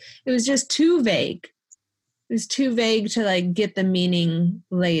was just too vague. It was too vague to like get the meaning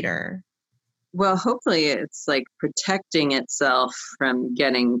later. Well, hopefully it's like protecting itself from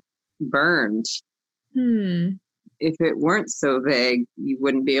getting burned. If it weren't so vague, you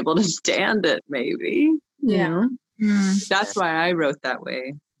wouldn't be able to stand it, maybe. Yeah. That's why I wrote that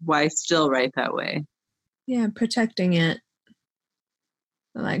way. Why I still write that way. Yeah, protecting it.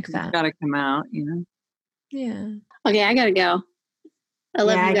 I like that. It's got to come out, Yeah. Okay, I got to go. I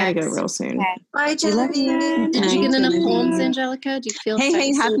love you guys. I gotta go real soon. Okay. Bye, Genevieve. Did you get enough poems, Angelica? Do you feel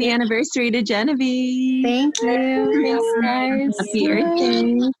Hey, happy anniversary to Genevieve. Thank you. Thanks, guys. Happy Earth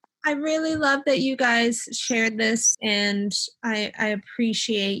Day. I really love that you guys shared this, and I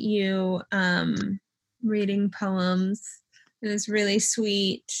appreciate you reading poems. It was really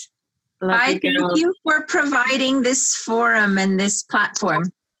sweet. Thank you for providing this forum and this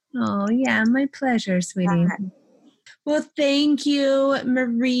platform. Oh, yeah, my pleasure, sweetie. Well, thank you,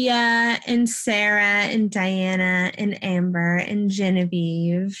 Maria and Sarah and Diana and Amber and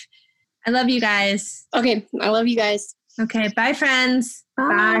Genevieve. I love you guys. Okay, I love you guys. Okay, bye, friends.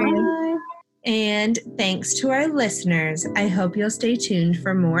 Bye. And thanks to our listeners. I hope you'll stay tuned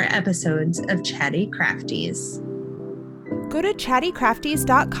for more episodes of Chatty Crafties. Go to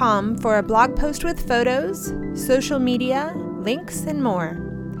chattycrafties.com for a blog post with photos, social media, links, and more.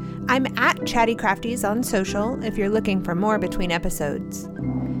 I'm at Chatty Crafties on social if you're looking for more between episodes.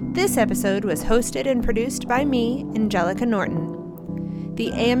 This episode was hosted and produced by me, Angelica Norton.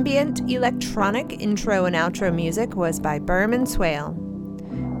 The ambient electronic intro and outro music was by Berman Swale.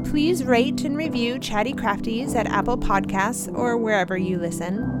 Please rate and review Chatty Crafties at Apple Podcasts or wherever you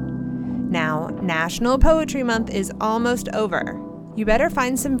listen. Now, National Poetry Month is almost over. You better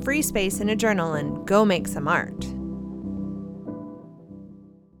find some free space in a journal and go make some art.